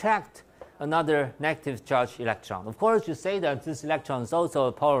which attract another negative charge electron. Of course, you say that this electron is also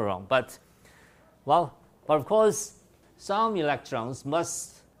a polaron, but of course, some electrons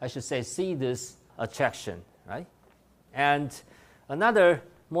must, I should say, see this attraction, right? And another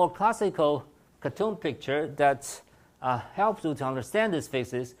more classical cartoon picture that helps you to understand this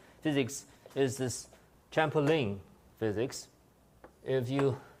physics is this trampoline physics. If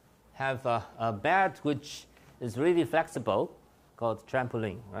you have a bat which is really flexible, called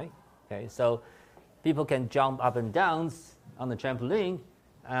trampoline, right? Okay, so people can jump up and down on the trampoline,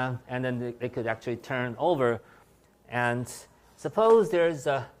 and then they could actually turn over. And suppose there's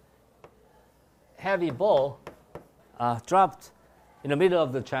a heavy ball dropped in the middle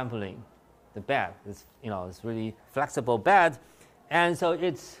of the trampoline. The bat is, it's really flexible bat, and so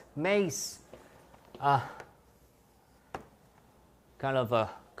it makes kind of a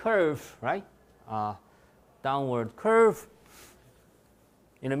curve, right? Downward curve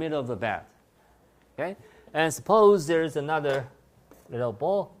in the middle of the bat. Okay, and suppose there's another little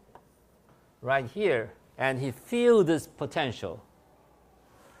ball right here, and he feels this potential.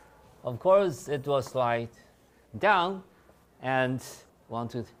 Of course, it will slide down and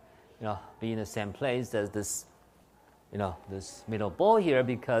want to, be in the same place as this, this middle ball here,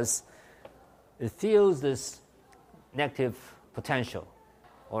 because it feels this negative potential,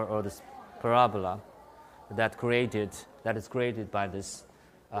 or this parabola that is created by this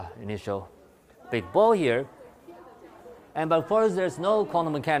initial big ball here. But of course, there's no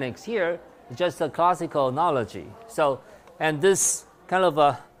quantum mechanics here. It's just a classical analogy. So, and this kind of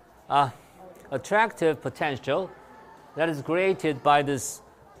a attractive potential that is created by this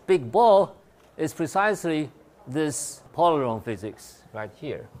big ball is precisely this Polaron physics right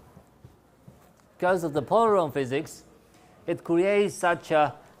here. Because of the Polaron physics, it creates such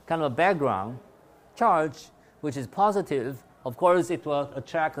a kind of a background charge which is positive. Of course, it will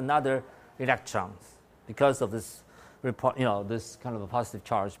attract another electron because of this, this kind of a positive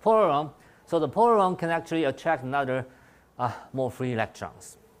charge Polaron. So the Polaron can actually attract another more free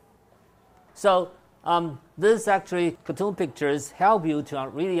electrons. So this actually cartoon pictures help you to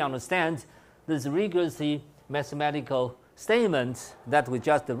really understand this rigorously mathematical statement that we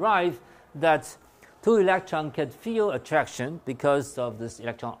just derived, that two electrons can feel attraction because of this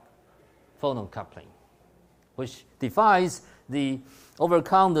electron-phonon coupling, which defies the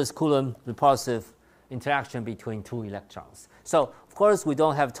overcome this Coulomb repulsive interaction between two electrons. So, of course, we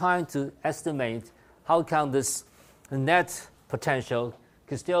don't have time to estimate how come this net potential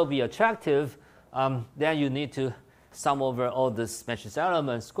can still be attractive. Then you need to sum over all this matrix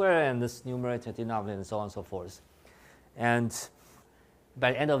element square and this numerator, denominator, and so on and so forth. And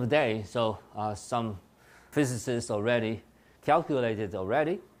by the end of the day, so some physicists already calculated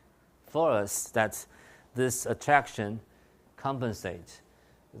for us that this attraction compensates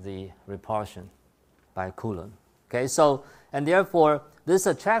the repulsion by Coulomb. Okay, so and therefore this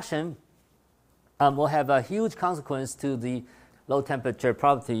attraction will have a huge consequence to the low temperature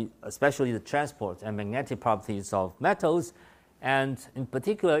property, especially the transport and magnetic properties of metals, and in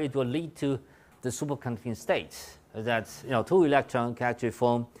particular it will lead to the superconducting state, that two electrons can actually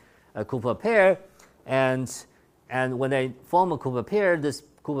form a Cooper pair, and when they form a Cooper pair, this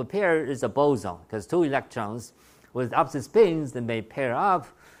Cooper pair is a boson, because two electrons with opposite spins, they may pair up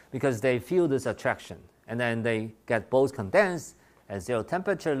because they feel this attraction, and then they get both condensed at zero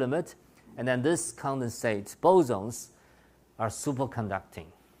temperature limit, and then this condensate bosons are superconducting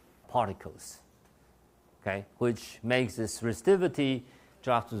particles, okay, which makes this resistivity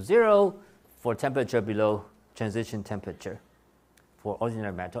drop to zero for temperature below transition temperature for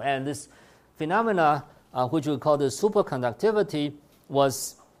ordinary metal. And this phenomena, which we call the superconductivity,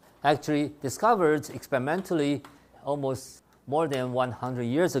 was actually discovered experimentally almost more than 100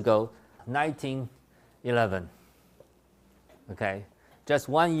 years ago, 1911. Okay, just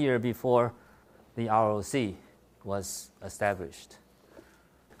 1 year before the ROC was established.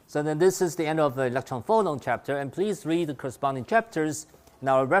 So then this is the end of the electron phonon chapter, and please read the corresponding chapters in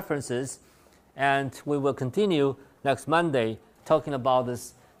our references, and we will continue next Monday talking about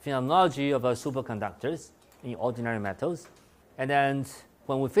this phenomenology of superconductors in ordinary metals. And then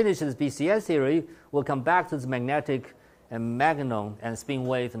when we finish this BCS theory, we'll come back to this magnetic and magnon and spin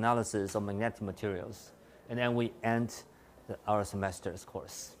wave analysis of magnetic materials. And then we end our semester's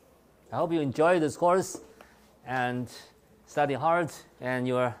course. I hope you enjoy this course and study hard, and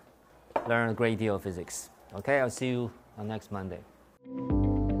you'll learn a great deal of physics. Okay, I'll see you on next Monday.